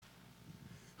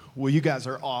Well, you guys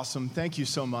are awesome. Thank you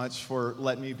so much for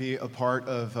letting me be a part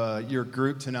of your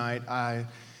group tonight. I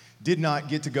did not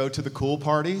get to go to the cool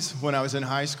parties when I was in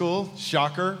high school.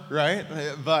 Shocker, right?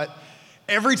 But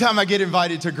every time I get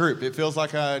invited to group, it feels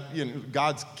like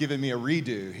God's giving me a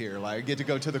redo here. Like I get to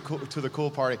go to the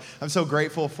cool party. I'm so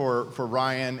grateful for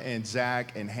Ryan and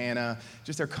Zach and Hannah,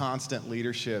 just their constant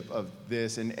leadership of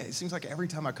this. And it seems like every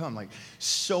time I come, like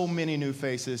so many new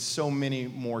faces, so many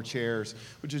more chairs,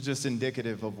 which is just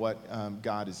indicative of what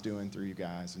God is doing through you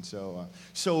guys. And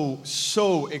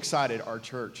so excited our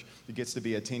church gets to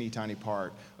be a teeny tiny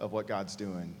part of what God's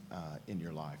doing in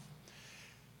your life.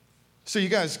 So you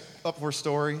guys up for a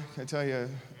story? Can I tell you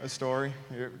a story?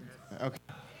 Okay.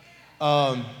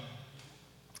 A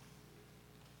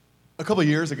couple of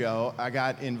years ago, I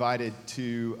got invited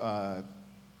to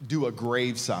do a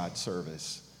graveside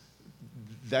service.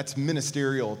 That's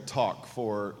ministerial talk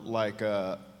for like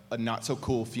a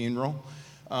not-so-cool funeral.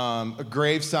 A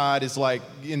graveside is like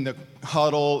in the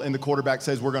huddle, and the quarterback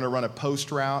says we're going to run a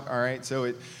post route. All right,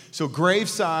 so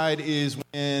graveside is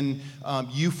when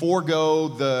you forego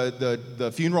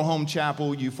the funeral home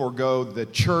chapel, you forego the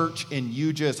church, and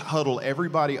you just huddle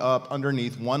everybody up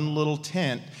underneath one little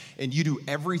tent, and you do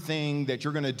everything that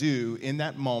you're going to do in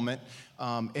that moment,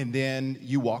 and then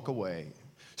you walk away.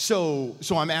 So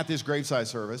I'm at this graveside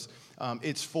service.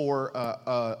 It's for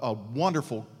a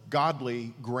wonderful,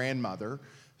 godly grandmother.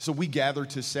 So we gather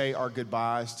to say our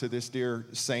goodbyes to this dear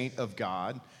saint of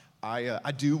God.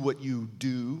 I do what you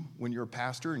do when you're a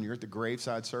pastor and you're at the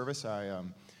graveside service. I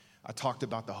talked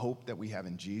about the hope that we have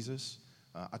in Jesus.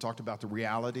 I talked about the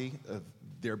reality of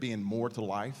there being more to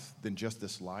life than just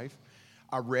this life.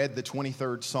 I read the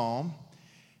 23rd Psalm.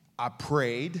 I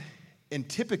prayed. And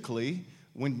typically,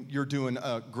 when you're doing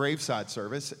a graveside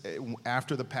service,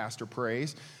 after the pastor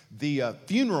prays, the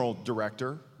funeral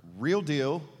director, real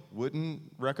deal, wouldn't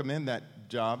recommend that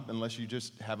job unless you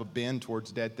just have a bend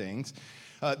towards dead things.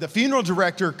 The funeral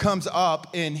director comes up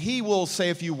and he will say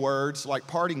a few words, like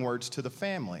parting words to the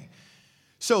family.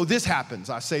 So this happens.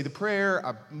 I say the prayer.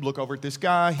 I look over at this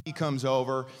guy. He comes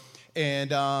over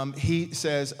and he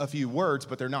says a few words,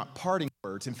 but they're not parting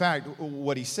words. In fact,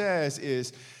 what he says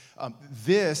is,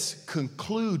 this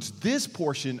concludes this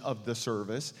portion of the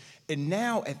service. And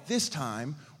now at this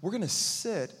time, we're going to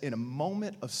sit in a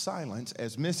moment of silence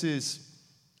as Mrs.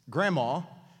 Grandma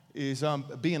is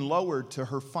being lowered to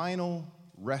her final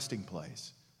resting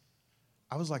place.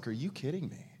 I was like, are you kidding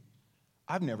me?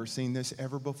 I've never seen this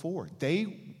ever before.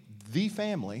 The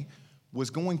family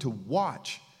was going to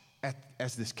watch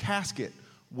as this casket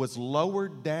was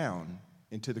lowered down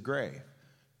into the grave.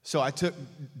 So I took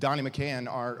Donnie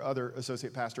McCann, our other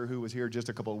associate pastor who was here just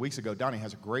a couple of weeks ago. Donnie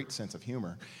has a great sense of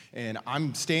humor. And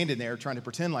I'm standing there trying to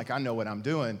pretend like I know what I'm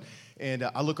doing. And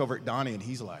I look over at Donnie and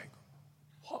he's like,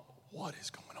 what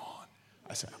is going on?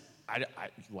 I said,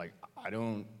 I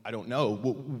don't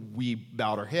know. We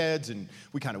bowed our heads and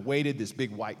we kind of waited. This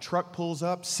big white truck pulls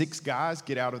up. 6 guys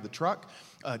get out of the truck.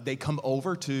 They come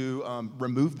over to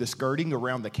remove the skirting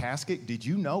around the casket. Did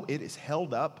you know it is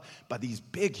held up by these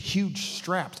big, huge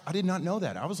straps? I did not know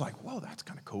that. I was like, whoa, that's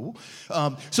kind of cool.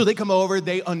 So they come over,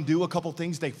 they undo a couple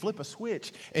things, they flip a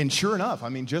switch, and sure enough, I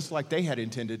mean, just like they had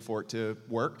intended for it to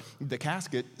work, the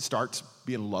casket starts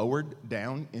being lowered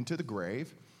down into the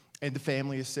grave, and the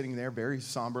family is sitting there very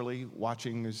somberly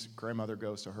watching as grandmother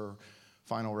goes to her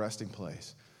final resting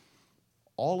place.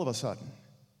 All of a sudden,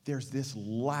 there's this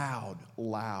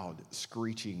loud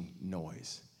screeching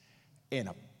noise and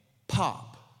a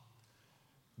pop.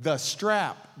 The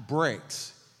strap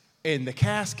breaks and the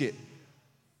casket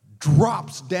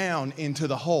drops down into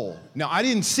the hole. Now, I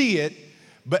didn't see it,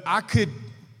 but I could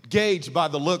gauge by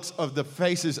the looks of the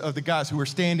faces of the guys who were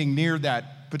standing near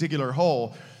that particular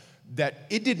hole that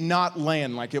it did not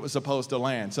land like it was supposed to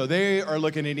land. So they are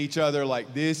looking at each other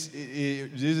like this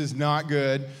is not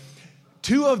good.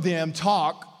 2 of them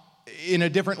talk in a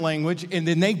different language, and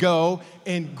then they go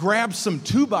and grab some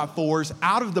 2x4s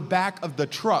out of the back of the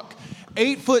truck.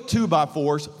 8-foot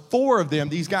 2x4s, 4 of them,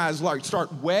 these guys like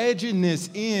start wedging this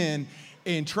in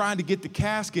and trying to get the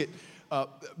casket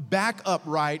back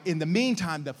upright. In the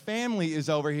meantime, the family is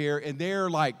over here, and they're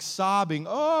like sobbing,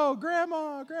 oh,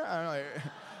 grandma.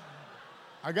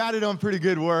 I got it on pretty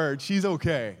good word. She's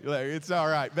okay. Like, it's all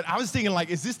right. But I was thinking,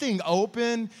 like, is this thing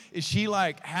open? Is she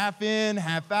like half in,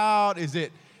 half out? Is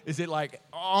it like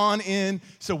on in?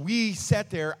 So we sat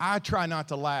there. I try not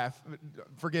to laugh,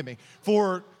 forgive me,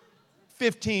 for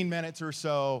 15 minutes or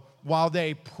so while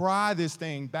they pry this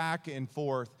thing back and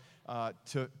forth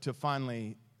to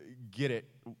finally get it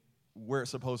where it's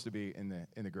supposed to be in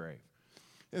the grave.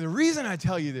 And the reason I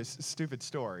tell you this stupid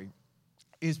story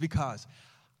is because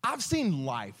I've seen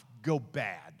life go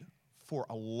bad for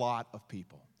a lot of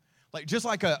people. Like just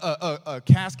like a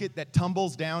casket that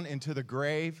tumbles down into the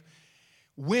grave,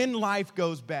 when life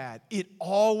goes bad, it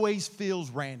always feels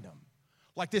random.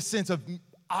 Like this sense of,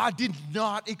 I did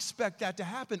not expect that to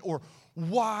happen, or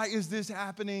why is this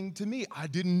happening to me? I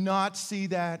did not see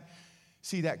that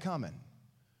coming.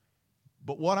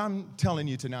 But what I'm telling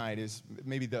you tonight is,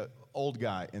 maybe the old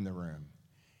guy in the room,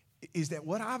 is that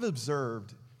what I've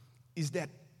observed is that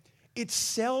it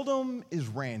seldom is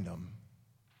random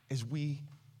as we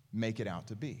make it out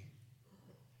to be.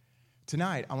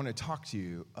 Tonight, I want to talk to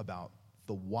you about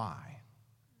the why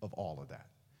of all of that.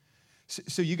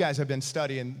 So you guys have been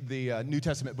studying the New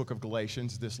Testament book of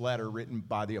Galatians, this letter written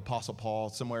by the Apostle Paul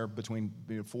somewhere between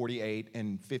 48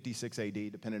 and 56 AD,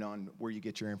 depending on where you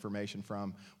get your information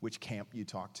from, which camp you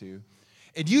talk to.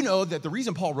 And you know that the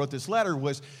reason Paul wrote this letter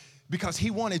was because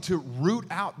he wanted to root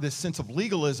out this sense of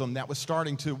legalism that was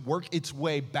starting to work its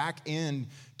way back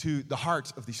into the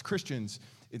hearts of these Christians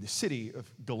in the city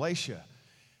of Galatia.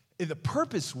 And the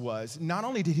purpose was, not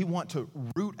only did he want to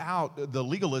root out the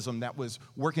legalism that was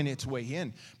working its way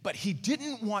in, but he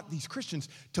didn't want these Christians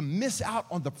to miss out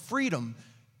on the freedom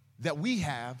that we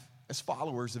have as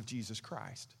followers of Jesus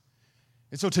Christ.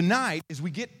 And so tonight, as we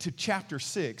get to chapter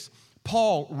 6,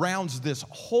 Paul rounds this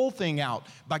whole thing out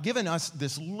by giving us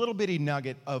this little bitty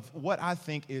nugget of what I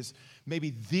think is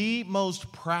maybe the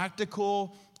most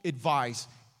practical advice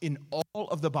in all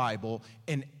of the Bible.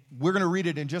 And we're going to read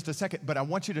it in just a second, but I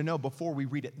want you to know before we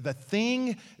read it, the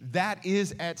thing that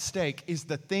is at stake is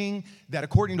the thing that,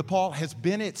 according to Paul, has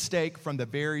been at stake from the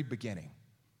very beginning.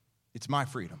 It's my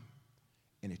freedom,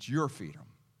 and it's your freedom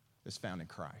that's found in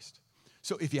Christ.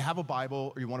 So if you have a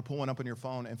Bible or you want to pull one up on your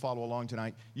phone and follow along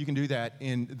tonight, you can do that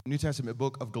in the New Testament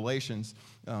book of Galatians,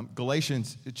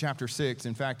 Galatians chapter 6.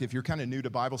 In fact, if you're kind of new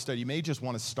to Bible study, you may just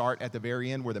want to start at the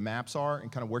very end where the maps are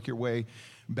and kind of work your way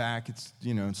back. It's,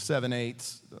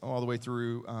 7/8 all the way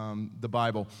through the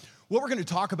Bible. What we're going to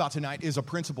talk about tonight is a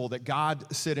principle that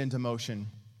God set into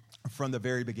motion from the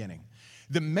very beginning.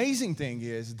 The amazing thing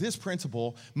is this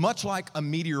principle, much like a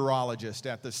meteorologist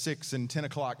at the 6 and 10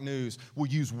 o'clock news, will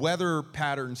use weather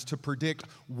patterns to predict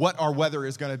what our weather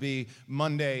is going to be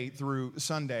Monday through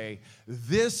Sunday.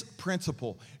 This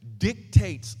principle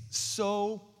dictates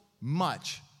so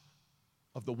much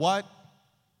of the what,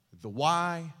 the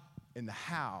why, and the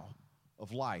how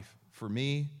of life for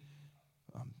me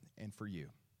and for you.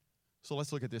 So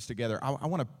let's look at this together. I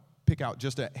want to pick out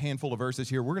just a handful of verses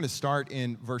here. We're going to start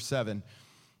in verse 7.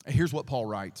 Here's what Paul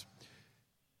writes.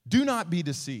 Do not be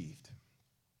deceived.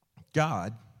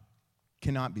 God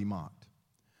cannot be mocked.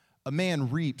 A man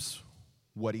reaps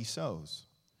what he sows.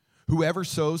 Whoever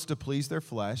sows to please their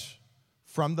flesh,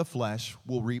 from the flesh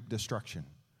will reap destruction.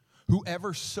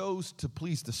 Whoever sows to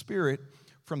please the Spirit,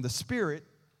 from the Spirit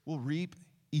will reap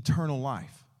eternal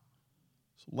life.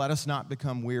 So let us not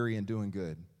become weary in doing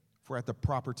good, for at the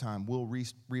proper time we'll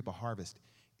reap a harvest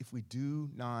if we do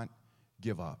not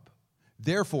give up.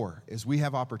 Therefore, as we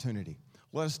have opportunity,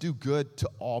 let us do good to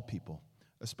all people,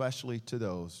 especially to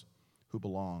those who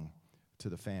belong to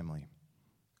the family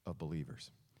of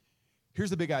believers. Here's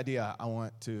the big idea I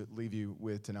want to leave you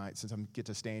with tonight. Since I get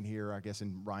to stand here, I guess,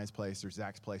 in Ryan's place or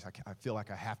Zach's place, I feel like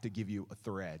I have to give you a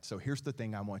thread. So here's the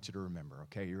thing I want you to remember,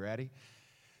 okay? You ready?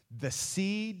 The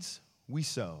seeds we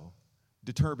sow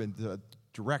determine the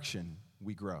direction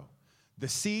we grow. The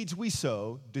seeds we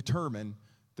sow determine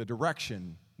the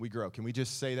direction we grow. Can we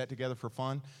just say that together for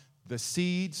fun? The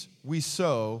seeds we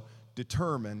sow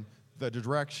determine the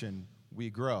direction we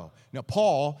grow. Now,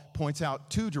 Paul points out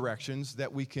two directions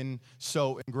that we can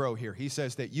sow and grow here. He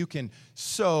says that you can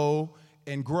sow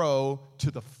and grow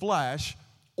to the flesh,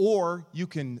 or you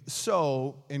can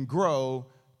sow and grow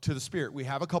to the Spirit. We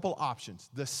have a couple options.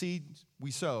 The seed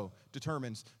we sow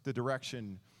determines the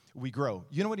direction we grow.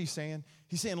 You know what he's saying?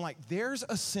 He's saying, like, there's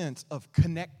a sense of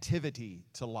connectivity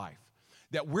to life.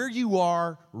 That where you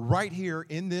are right here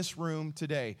in this room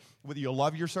today, whether you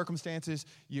love your circumstances,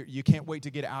 you can't wait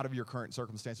to get out of your current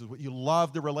circumstances, whether you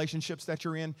love the relationships that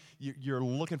you're in, you're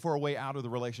looking for a way out of the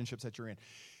relationships that you're in.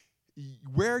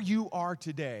 Where you are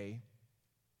today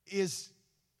is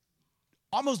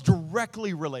almost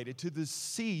directly related to the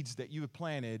seeds that you have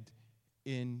planted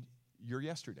in your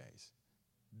yesterdays.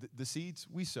 The seeds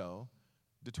we sow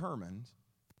determine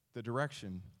the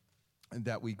direction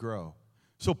that we grow.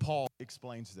 So Paul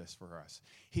explains this for us.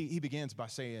 He begins by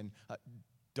saying,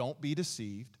 don't be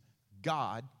deceived.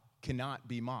 God cannot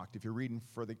be mocked. If you're reading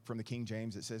from the King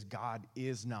James, it says God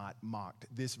is not mocked.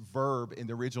 This verb in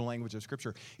the original language of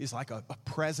Scripture is like a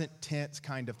present tense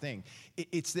kind of thing.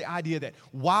 It's the idea that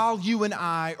while you and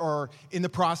I are in the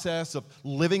process of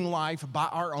living life by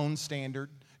our own standard,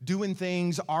 doing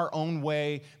things our own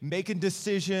way, making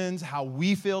decisions how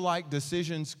we feel like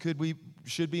decisions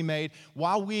should be made,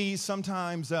 while we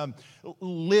sometimes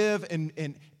live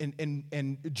and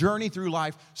journey through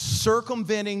life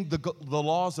circumventing the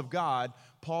laws of God,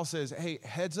 Paul says, hey,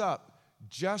 heads up,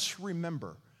 just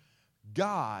remember,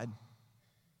 God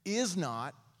is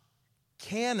not,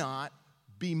 cannot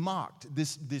be mocked.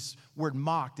 This word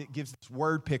mocked, it gives this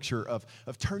word picture of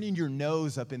turning your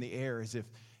nose up in the air as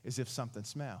if something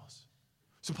smells.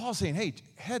 So Paul's saying, hey,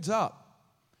 heads up.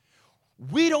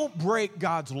 We don't break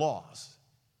God's laws.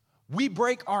 We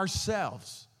break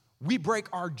ourselves. We break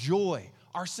our joy,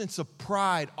 our sense of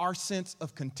pride, our sense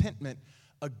of contentment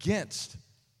against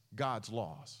God's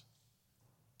laws.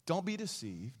 Don't be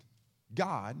deceived.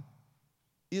 God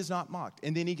is not mocked.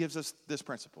 And then he gives us this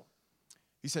principle.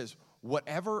 He says,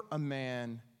 whatever a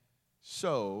man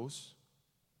sows,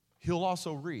 he'll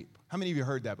also reap. How many of you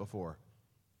heard that before?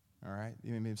 All right?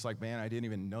 It's like, man, I didn't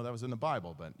even know that was in the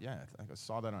Bible. But yeah, I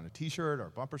saw that on a T-shirt or a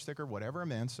bumper sticker. Whatever a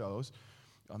man sows,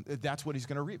 that's what he's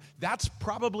going to reap. That's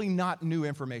probably not new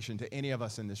information to any of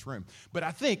us in this room. But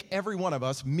I think every one of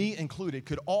us, me included,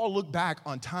 could all look back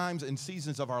on times and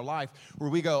seasons of our life where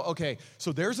we go, okay,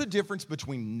 so there's a difference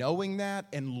between knowing that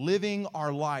and living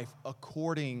our life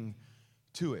according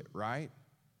to it, right?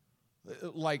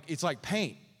 It's like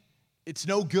paint. It's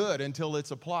no good until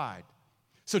it's applied.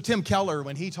 So Tim Keller,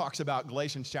 when he talks about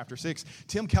Galatians chapter 6,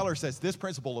 Tim Keller says this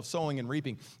principle of sowing and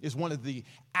reaping is one of the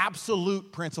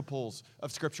absolute principles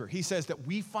of Scripture. He says that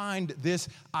we find this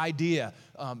idea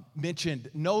mentioned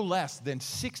no less than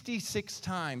 66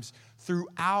 times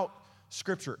throughout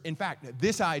Scripture. In fact,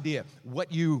 this idea,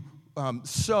 what you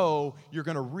sow, you're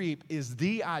going to reap, is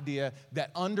the idea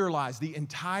that underlies the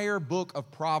entire book of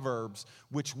Proverbs,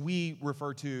 which we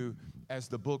refer to as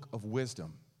the book of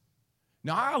wisdom.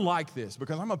 Now, I like this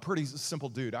because I'm a pretty simple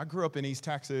dude. I grew up in East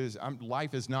Texas.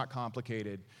 Life is not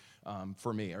complicated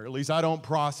for me, or at least I don't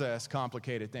process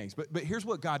complicated things. But here's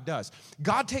what God does.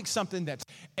 God takes something that's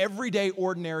everyday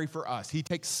ordinary for us. He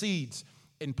takes seeds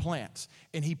and plants,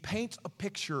 and he paints a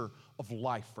picture of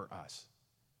life for us.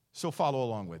 So follow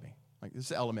along with me. Like, this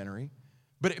is elementary.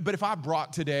 But if I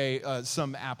brought today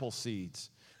some apple seeds,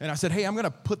 and I said, hey, I'm going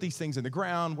to put these things in the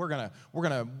ground. We're going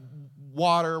to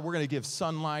water. We're going to give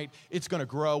sunlight. It's going to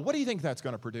grow. What do you think that's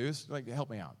going to produce? Like, help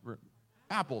me out.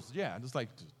 Apples, yeah. Just like,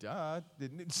 duh.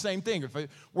 Same thing. If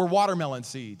we're watermelon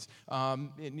seeds.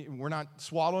 We're not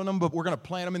swallowing them, but we're going to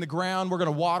plant them in the ground. We're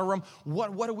going to water them.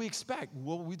 What do we expect?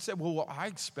 Well, we'd say, well, I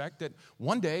expect that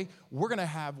one day we're going to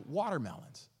have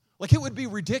watermelons. Like, it would be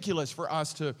ridiculous for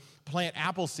us to plant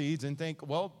apple seeds and think,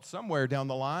 well, somewhere down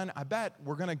the line, I bet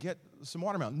we're going to get some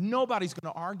watermelon. Nobody's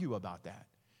going to argue about that.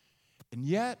 And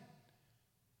yet,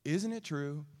 isn't it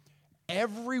true?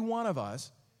 Every one of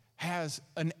us has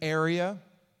an area,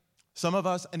 some of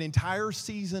us an entire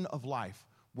season of life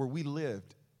where we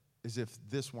lived as if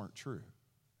this weren't true.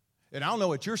 And I don't know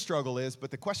what your struggle is,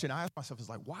 but the question I ask myself is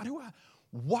like, why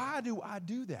do I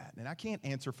do that? And I can't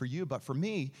answer for you, but for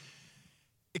me,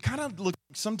 it kind of looks,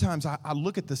 sometimes I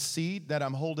look at the seed that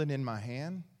I'm holding in my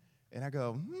hand and I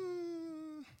go,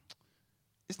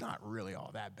 it's not really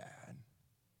all that bad.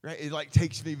 Right? It like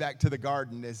takes me back to the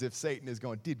garden as if Satan is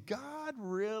going, did God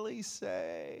really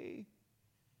say?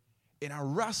 And I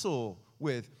wrestle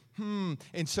with,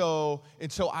 And so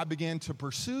I begin to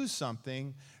pursue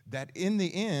something that in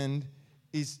the end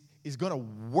is going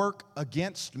to work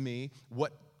against me,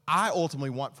 what I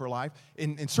ultimately want for life,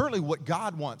 and certainly what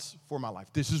God wants for my life.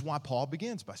 This is why Paul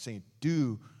begins by saying,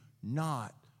 do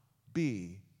not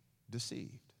be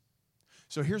deceived.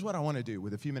 So here's what I want to do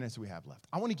with the few minutes we have left.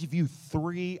 I want to give you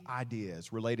 3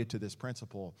 ideas related to this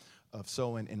principle of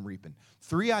sowing and reaping.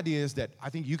 3 ideas that I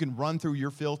think you can run through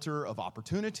your filter of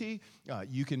opportunity.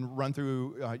 You can run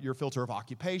through your filter of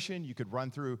occupation. You could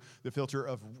run through the filter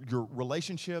of your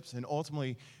relationships and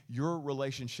ultimately your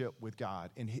relationship with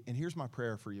God. And here's my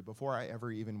prayer for you before I ever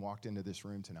even walked into this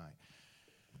room tonight.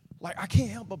 Like, I can't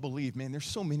help but believe, man, there's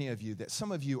so many of you that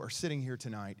some of you are sitting here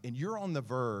tonight and you're on the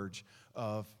verge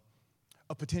of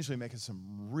potentially making some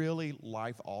really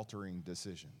life-altering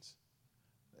decisions.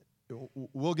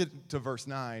 We'll get to verse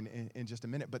 9 in just a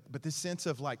minute, but this sense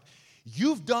of like,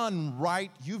 you've done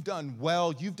right, you've done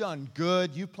well, you've done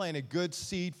good, you've planted good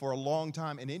seed for a long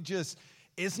time, and it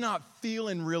It's not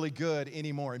feeling really good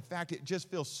anymore. In fact, it just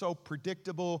feels so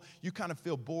predictable. You kind of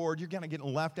feel bored. You're kind of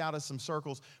getting left out of some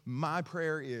circles. My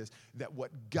prayer is that what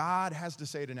God has to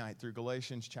say tonight through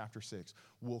Galatians chapter 6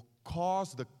 will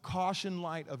cause the caution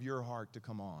light of your heart to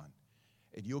come on,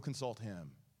 and you'll consult him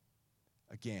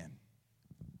again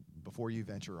before you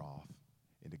venture off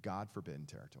into God-forbidden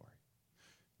territory.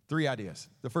 3 ideas.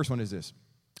 The first one is this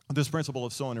principle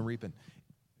of sowing and reaping.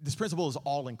 This principle is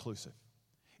all-inclusive.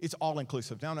 It's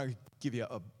all-inclusive. Now I'm going to give you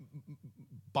a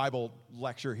Bible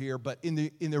lecture here, but in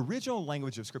the original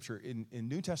language of Scripture, in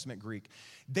New Testament Greek,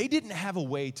 they didn't have a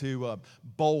way to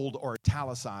bold or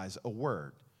italicize a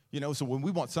word. So when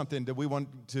we want something that we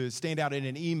want to stand out in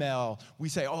an email, we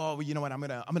say, oh, you know what, I'm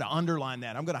going to underline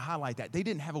that. I'm going to highlight that. They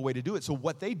didn't have a way to do it. So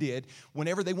what they did,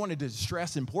 whenever they wanted to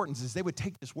stress importance, is they would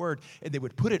take this word and they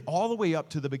would put it all the way up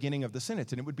to the beginning of the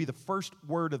sentence, and it would be the first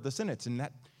word of the sentence, and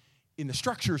that in the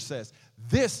structure says,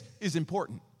 this is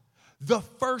important. The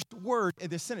first word in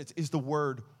this sentence is the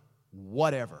word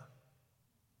whatever.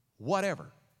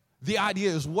 Whatever. The idea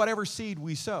is whatever seed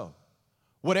we sow.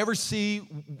 Whatever seed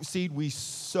we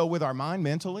sow with our mind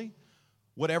mentally,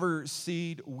 whatever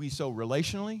seed we sow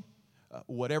relationally,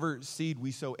 whatever seed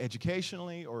we sow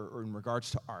educationally or in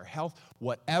regards to our health,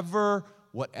 whatever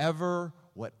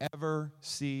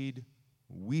seed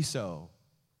we sow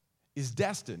is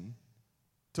destined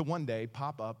to one day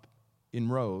pop up in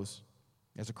rows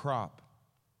as a crop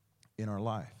in our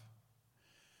life.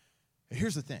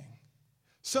 Here's the thing.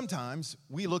 Sometimes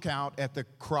we look out at the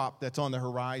crop that's on the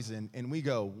horizon and we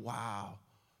go, wow,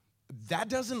 that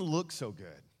doesn't look so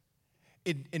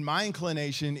good. And my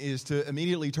inclination is to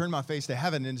immediately turn my face to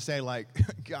heaven and say, like,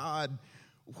 God,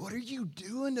 what are you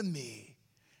doing to me?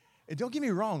 And don't get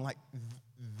me wrong, like,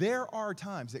 there are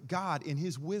times that God, in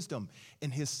his wisdom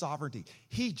and his sovereignty,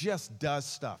 he just does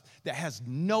stuff that has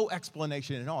no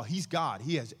explanation at all. He's God.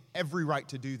 He has every right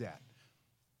to do that.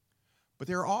 But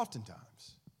there are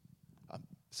oftentimes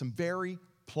some very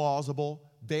plausible,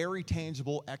 very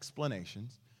tangible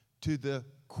explanations to the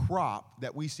crop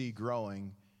that we see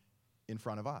growing in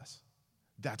front of us.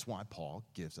 That's why Paul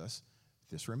gives us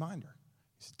this reminder.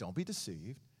 He says, don't be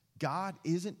deceived. God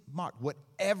isn't mocked.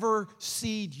 Whatever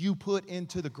seed you put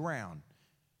into the ground,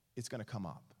 it's going to come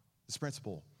up. This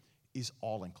principle is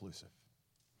all-inclusive.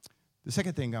 The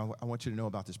second thing I want you to know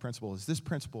about this principle is this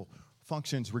principle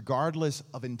functions regardless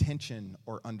of intention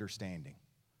or understanding.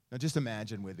 Now just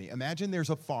imagine with me. Imagine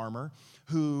there's a farmer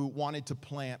who wanted to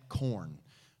plant corn.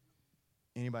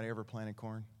 Anybody ever planted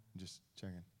corn? Just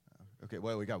checking. Okay,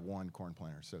 well, we got one corn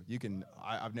planter, so you can,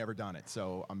 I've never done it,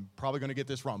 so I'm probably going to get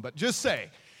this wrong, but just say,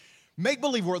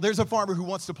 make-believe world, there's a farmer who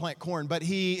wants to plant corn, but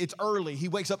it's early. He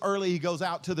wakes up early. He goes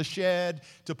out to the shed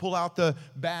to pull out the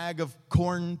bag of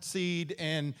corn seed,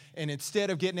 and instead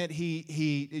of getting it, he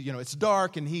it's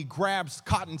dark, and he grabs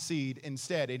cotton seed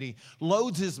instead, and he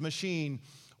loads his machine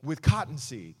with cotton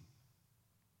seed.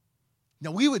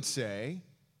 Now, we would say,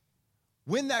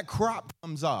 when that crop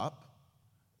comes up,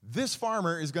 this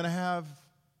farmer is going to have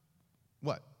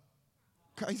what?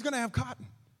 He's going to have cotton.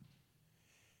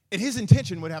 And his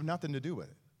intention would have nothing to do with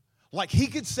it. Like he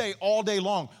could say all day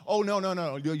long, oh,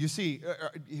 no. You see,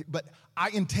 but I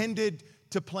intended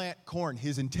to plant corn.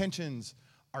 His intentions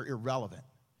are irrelevant.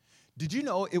 Did you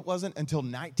know it wasn't until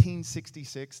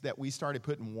 1966 that we started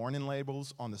putting warning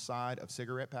labels on the side of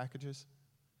cigarette packages?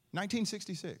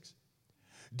 1966.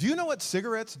 Do you know what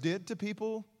cigarettes did to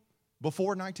people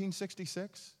before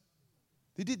 1966?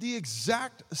 They did the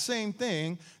exact same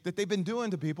thing that they've been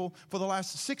doing to people for the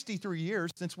last 63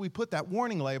 years since we put that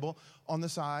warning label on the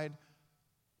side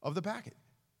of the packet.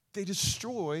 They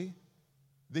destroy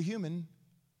the human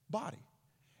body.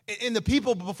 And the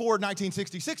people before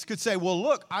 1966 could say, well,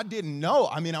 look, I didn't know.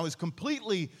 I mean, I was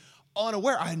completely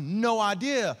unaware. I had no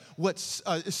idea what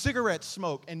cigarette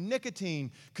smoke and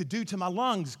nicotine could do to my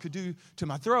lungs, could do to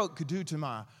my throat, could do to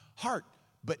my heart.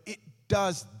 But it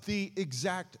does the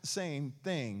exact same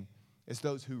thing as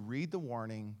those who read the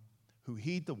warning, who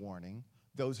heed the warning,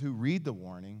 those who read the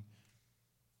warning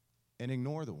and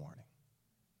ignore the warning.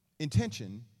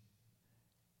 Intention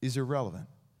is irrelevant.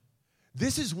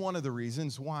 This is one of the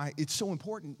reasons why it's so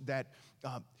important that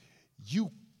you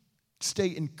stay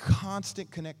in constant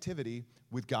connectivity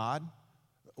with God,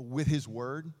 with his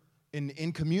word,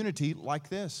 in community like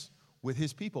this with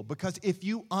his people. Because if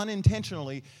you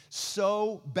unintentionally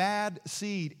sow bad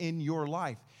seed in your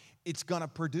life, it's going to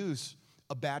produce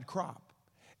a bad crop.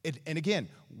 And again,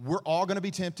 we're all going to be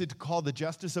tempted to call the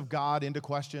justice of God into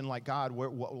question, like, God,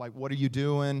 what are you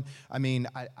doing? I mean,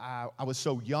 I was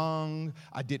so young.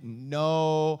 I didn't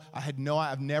know.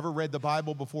 I've never read the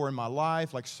Bible before in my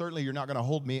life. Like, certainly you're not going to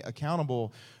hold me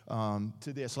accountable to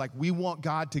this. Like, we want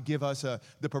God to give us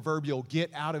the proverbial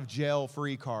get out of jail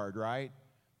free card, right?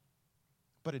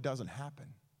 But it doesn't happen.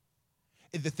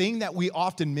 The thing that we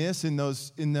often miss in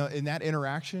that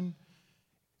interaction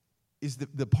is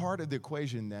the part of the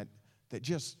equation that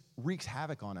just wreaks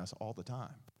havoc on us all the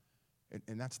time.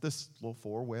 And that's this little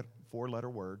four-letter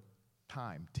word,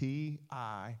 time.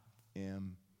 Time.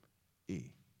 Like,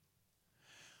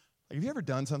 have you ever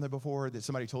done something before that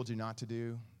somebody told you not to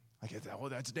do? Like, oh,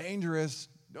 that's dangerous.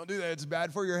 Don't do that. It's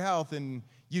bad for your health. And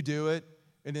you do it.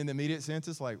 And in the immediate sense,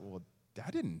 it's like, well,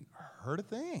 that didn't hurt a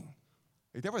thing.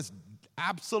 Like, there was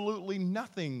absolutely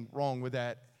nothing wrong with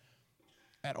that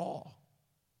at all.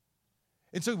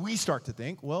 And so we start to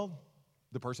think, well,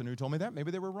 the person who told me that,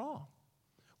 maybe they were wrong.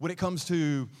 When it comes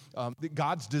to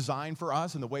God's design for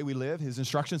us and the way we live, His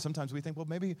instructions, sometimes we think, well,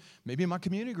 maybe my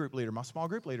community group leader, my small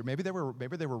group leader, maybe they were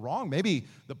wrong. Maybe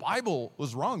the Bible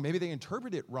was wrong. Maybe they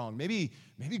interpreted it wrong. Maybe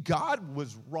God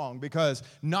was wrong, because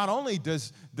not only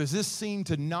does this seem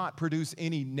to not produce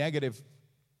any negative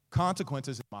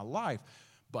consequences in my life,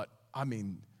 but I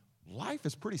mean, life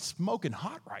is pretty smoking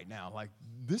hot right now. Like,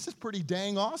 this is pretty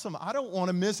dang awesome. I don't want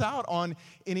to miss out on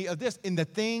any of this. And the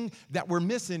thing that we're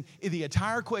missing in the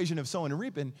entire equation of sowing and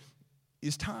reaping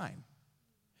is time.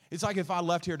 It's like if I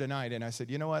left here tonight and I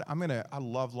said, you know what, I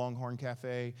love Longhorn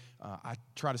Cafe. I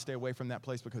try to stay away from that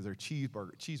place because their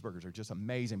cheeseburgers are just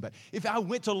amazing. But if I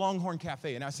went to Longhorn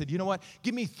Cafe and I said, you know what,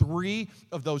 give me 3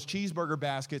 of those cheeseburger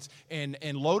baskets and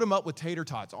load them up with tater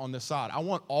tots on the side. I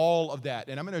want all of that.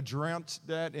 And I'm going to drench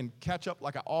that in ketchup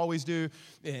like I always do.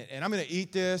 And I'm going to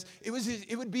eat this. It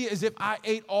would be as if I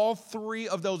ate all 3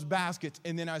 of those baskets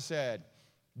and then I said,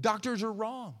 doctors are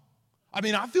wrong. I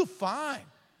mean, I feel fine.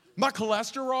 My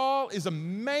cholesterol is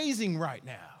amazing right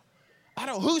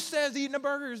now. Who says eating a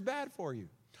burger is bad for you?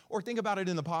 Or think about it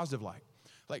in the positive light.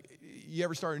 Like, you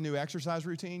ever start a new exercise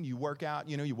routine? You work out,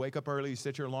 you wake up early, you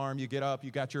set your alarm, you get up,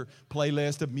 you got your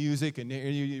playlist of music,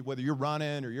 and whether you're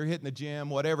running or you're hitting the gym,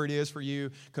 whatever it is for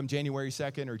you, come January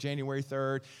 2nd or January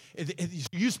 3rd,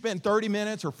 you spend 30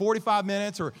 minutes or 45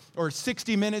 minutes or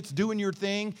 60 minutes doing your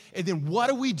thing, and then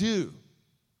what do?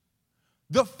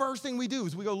 The first thing we do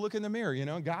is we go look in the mirror,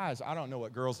 Guys, I don't know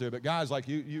what girls do, but guys, like,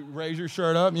 you raise your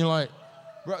shirt up and you're like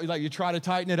you try to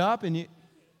tighten it up, and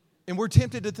we're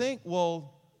tempted to think,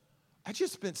 well, I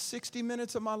just spent 60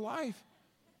 minutes of my life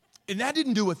and that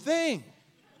didn't do a thing.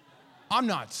 I'm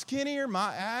not skinnier.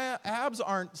 My abs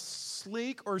aren't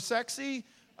sleek or sexy.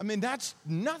 I mean, that's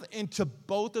nothing. And to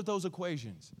both of those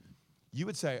equations, you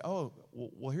would say, oh,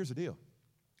 well, here's the deal.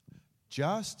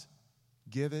 Just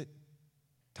give it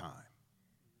time.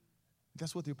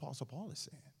 That's what the Apostle Paul is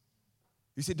saying.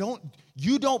 He said,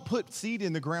 you don't put seed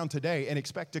in the ground today and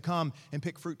expect to come and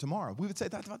pick fruit tomorrow. We would say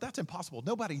that's impossible.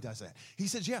 Nobody does that. He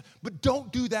says, yeah, but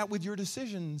don't do that with your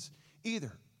decisions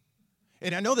either.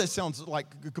 And I know this sounds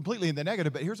like completely in the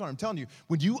negative, but here's what I'm telling you.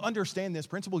 When you understand this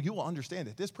principle, you will understand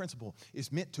that this principle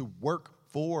is meant to work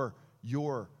for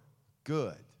your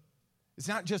good. It's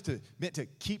not just meant to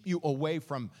keep you away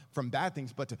from bad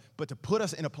things, but to put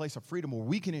us in a place of freedom where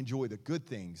we can enjoy the good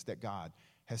things that God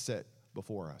has set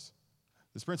before us.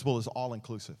 This principle is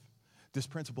all-inclusive. This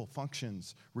principle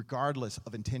functions regardless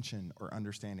of intention or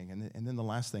understanding. And then the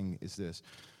last thing is this.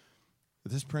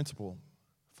 This principle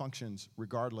functions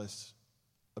regardless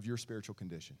of your spiritual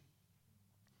condition.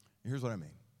 Here's what I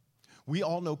mean. We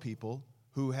all know people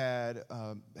who have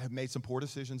made some poor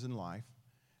decisions in life,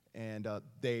 and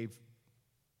they've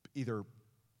either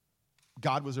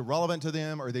God was irrelevant to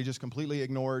them or they just completely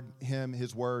ignored Him,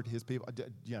 His word, His people.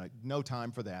 No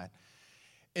time for that.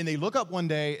 And they look up one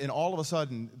day, and all of a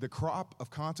sudden, the crop of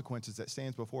consequences that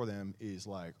stands before them is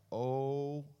like,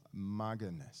 oh, my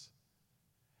goodness.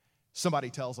 Somebody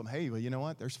tells them, hey, well, you know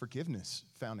what? There's forgiveness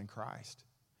found in Christ.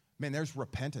 Man, there's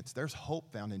repentance. There's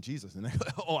hope found in Jesus. And they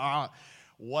go,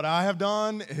 what I have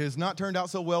done has not turned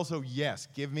out so well, so yes,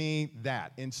 give me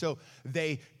that. And so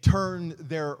they turn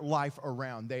their life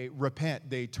around. They repent.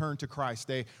 They turn to Christ.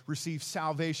 They receive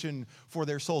salvation for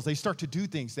their souls. They start to do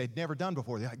things they'd never done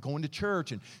before. They're like going to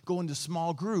church and going to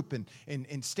small group and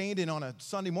standing on a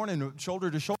Sunday morning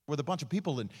shoulder to shoulder with a bunch of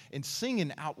people and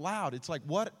singing out loud. It's like,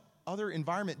 what other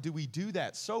environment do we do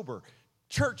that sober?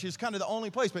 Church is kind of the only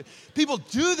place, but people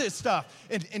do this stuff.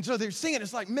 And so they're singing.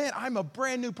 It's like, man, I'm a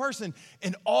brand new person.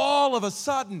 And all of a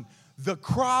sudden, the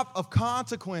crop of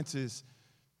consequences,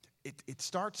 it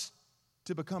starts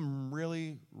to become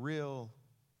really real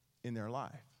in their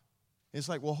life. It's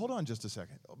like, well, hold on just a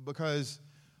second. Because,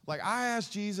 like, I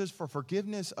asked Jesus for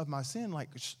forgiveness of my sin. Like,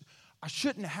 I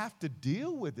shouldn't have to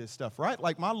deal with this stuff, right?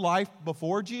 Like, my life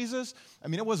before Jesus, I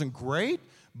mean, it wasn't great.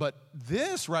 But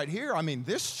this right here, I mean,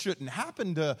 this shouldn't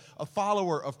happen to a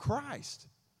follower of Christ.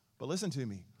 But listen to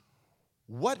me.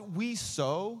 What we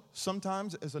sow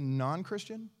sometimes as a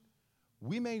non-Christian,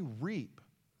 we may reap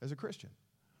as a Christian.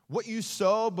 What you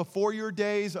sow before your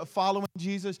days of following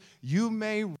Jesus, you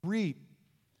may reap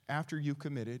after you've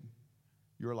committed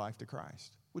your life to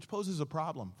Christ, which poses a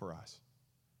problem for us.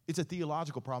 It's a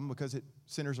theological problem because it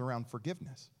centers around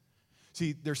forgiveness.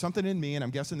 See, there's something in me, and I'm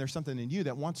guessing there's something in you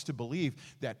that wants to believe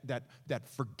that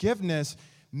forgiveness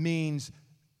means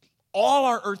all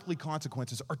our earthly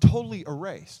consequences are totally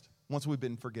erased once we've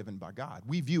been forgiven by God.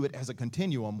 We view it as a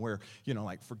continuum where,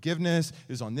 like forgiveness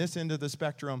is on this end of the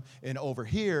spectrum, and over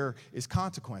here is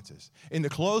consequences. And the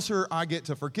closer I get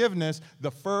to forgiveness,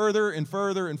 the further and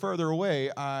further and further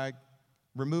away I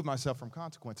remove myself from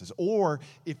consequences. Or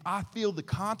if I feel the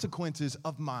consequences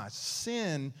of my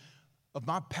sin, of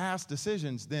my past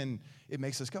decisions, then it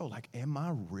makes us go like, am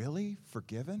I really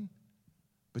forgiven?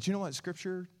 But you know what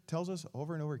Scripture tells us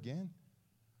over and over again?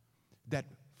 That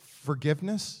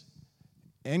forgiveness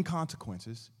and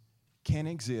consequences can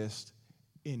exist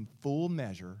in full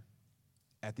measure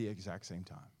at the exact same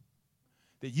time.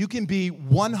 That you can be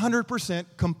 100%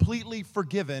 completely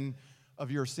forgiven of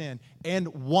your sin and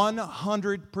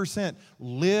 100%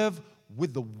 live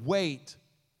with the weight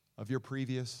of your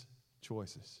previous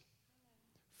choices.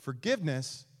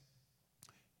 Forgiveness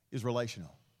is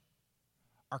relational.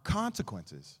 Our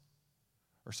consequences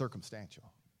are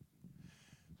circumstantial.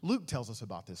 Luke tells us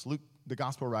about this. Luke, the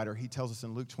gospel writer, he tells us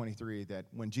in Luke 23 that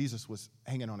when Jesus was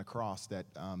hanging on a cross, that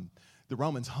the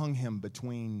Romans hung him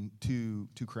between two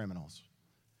criminals.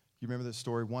 You remember this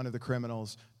story? One of the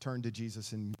criminals turned to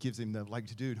Jesus and gives him the,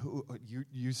 like, dude,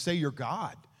 you say you're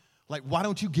God. Like, why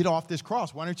don't you get off this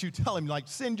cross? Why don't you tell him, like,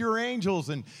 send your angels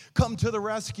and come to the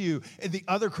rescue? And the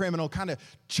other criminal kind of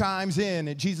chimes in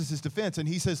at Jesus' defense, and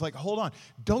he says, like, hold on,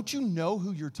 don't you know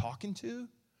who you're talking to?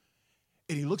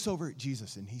 And he looks over at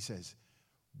Jesus, and he says,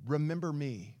 remember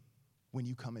me when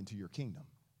you come into your kingdom.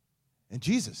 And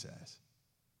Jesus says,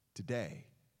 today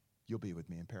you'll be with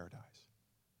me in paradise.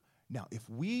 Now, if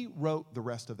we wrote the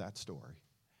rest of that story,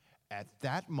 at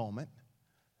that moment,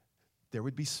 there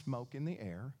would be smoke in the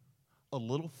air, a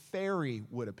little fairy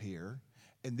would appear,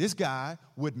 and this guy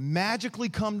would magically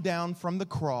come down from the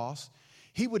cross.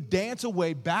 He would dance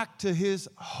away back to his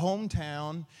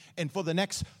hometown, and for the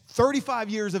next 35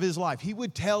 years of his life, he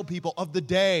would tell people of the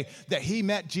day that he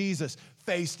met Jesus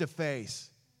face to face,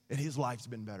 and his life's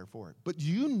been better for it. But do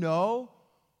you know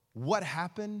what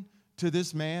happened to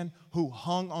this man who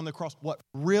hung on the cross? What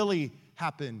really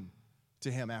happened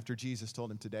to him after Jesus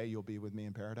told him, today you'll be with me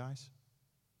in paradise?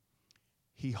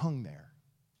 He hung there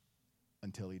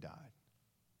until he died.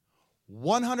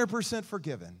 100%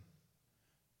 forgiven,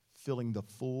 feeling the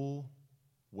full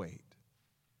weight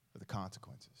of the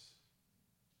consequences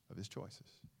of his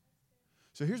choices.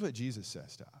 So here's what Jesus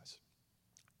says to us.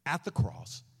 At the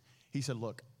cross, he said,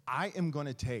 look, I am going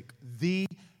to take the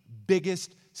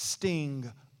biggest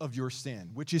sting of your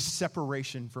sin, which is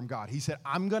separation from God. He said,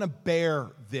 I'm going to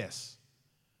bear this.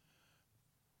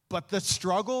 But the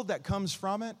struggle that comes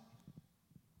from it,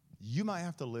 you might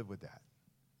have to live with that,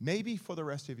 maybe for the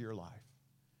rest of your life.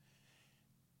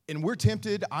 And we're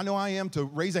tempted, I know I am, to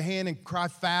raise a hand and cry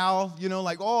foul,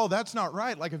 like, oh, that's not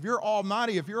right. Like, if you're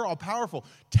almighty, if you're all powerful,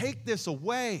 take this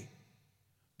away.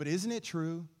 But isn't it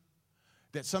true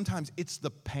that sometimes it's the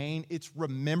pain, it's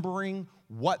remembering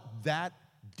what that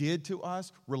did to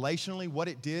us, relationally, what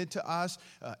it did to us,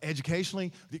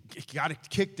 educationally, got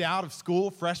kicked out of school,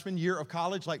 freshman year of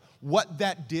college, like what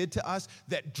that did to us,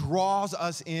 that draws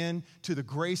us in to the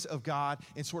grace of God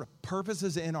and sort of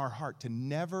purposes in our heart to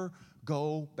never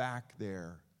go back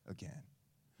there again.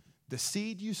 The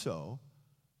seed you sow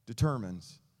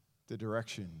determines the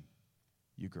direction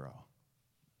you grow.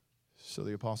 So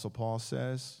the Apostle Paul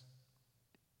says,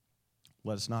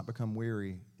 let us not become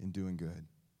weary in doing good.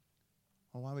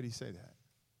 Well, why would he say that?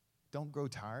 Don't grow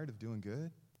tired of doing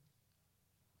good.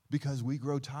 Because we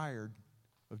grow tired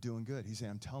of doing good. He's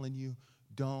saying, I'm telling you,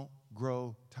 don't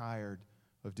grow tired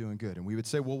of doing good. And we would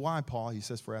say, well, why, Paul? He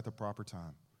says, for at the proper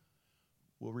time,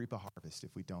 we'll reap a harvest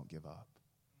if we don't give up.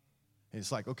 And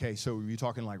it's like, okay, so are you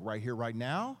talking like right here, right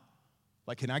now?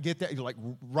 Like, can I get that? Like,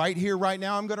 right here, right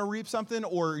now, I'm going to reap something?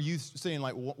 Or are you saying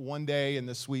like one day in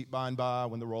the sweet by and by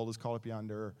when the roll is called up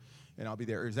yonder and I'll be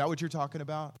there? Is that what you're talking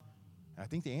about? I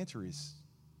think the answer is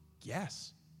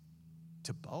yes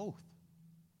to both.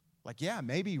 Like, yeah,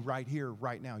 maybe right here,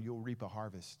 right now, you'll reap a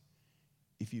harvest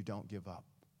if you don't give up.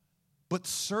 But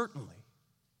certainly,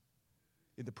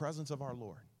 in the presence of our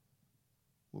Lord,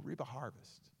 we'll reap a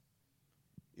harvest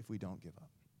if we don't give up.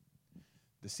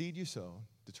 The seed you sow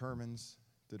determines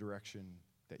the direction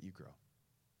that you grow.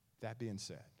 That being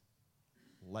said,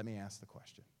 let me ask the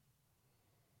question.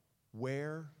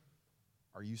 Where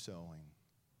are you sowing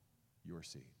your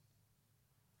seed?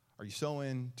 Are you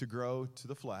sowing to grow to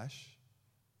the flesh?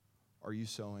 Or are you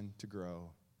sowing to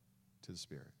grow to the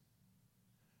Spirit?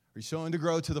 Are you sowing to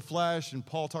grow to the flesh? And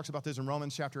Paul talks about this in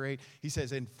Romans chapter 8. He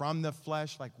says, and from the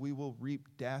flesh, like we will reap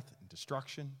death and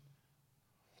destruction.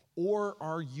 Or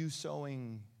are you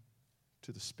sowing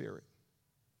to the Spirit?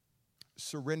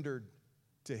 Surrendered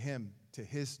to Him, to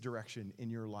His direction in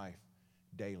your life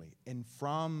daily. And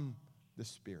from the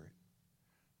Spirit,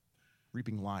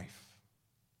 reaping life.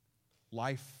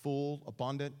 Life full,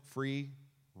 abundant, free,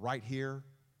 right here,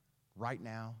 right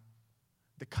now.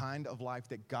 The kind of life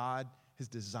that God has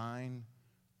designed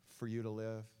for you to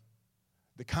live.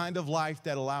 The kind of life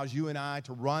that allows you and I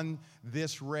to run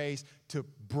this race, to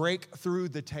break through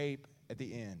the tape at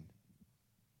the end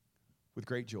with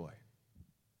great joy,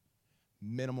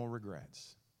 minimal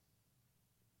regrets,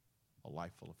 a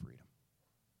life full of freedom.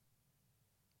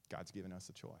 God's given us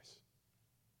a choice.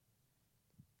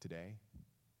 Today,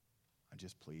 I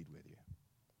just plead with you.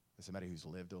 As somebody who's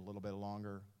lived a little bit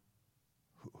longer,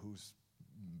 who's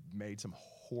made some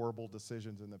horrible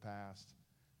decisions in the past,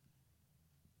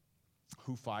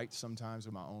 who fights sometimes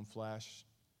with my own flesh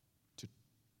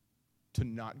to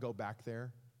not go back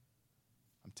there,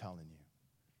 I'm telling you,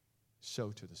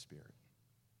 sow to the Spirit.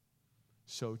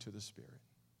 Sow to the Spirit.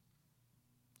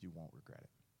 You won't regret it.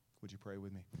 Would you pray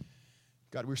with me?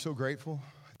 God, we're so grateful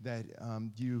that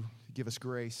you give us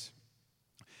grace.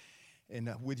 And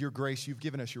with your grace, you've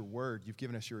given us your word. You've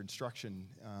given us your instruction.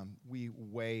 We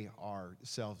weigh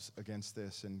ourselves against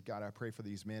this. And God, I pray for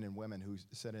these men and women who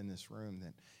sit in this room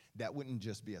that wouldn't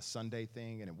just be a Sunday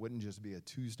thing and it wouldn't just be a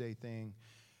Tuesday thing.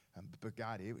 But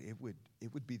God, it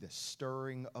would be the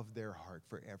stirring of their heart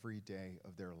for every day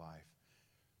of their life.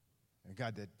 And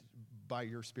God, that by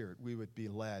your Spirit, we would be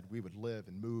led, we would live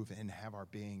and move and have our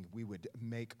being. We would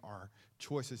make our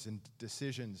choices and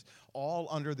decisions all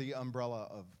under the umbrella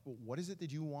of what is it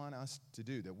that you want us to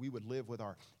do, that we would live with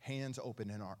our hands open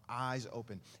and our eyes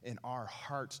open and our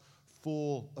hearts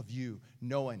full of you,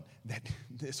 knowing that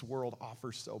this world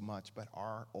offers so much, but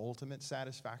our ultimate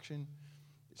satisfaction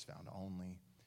is found only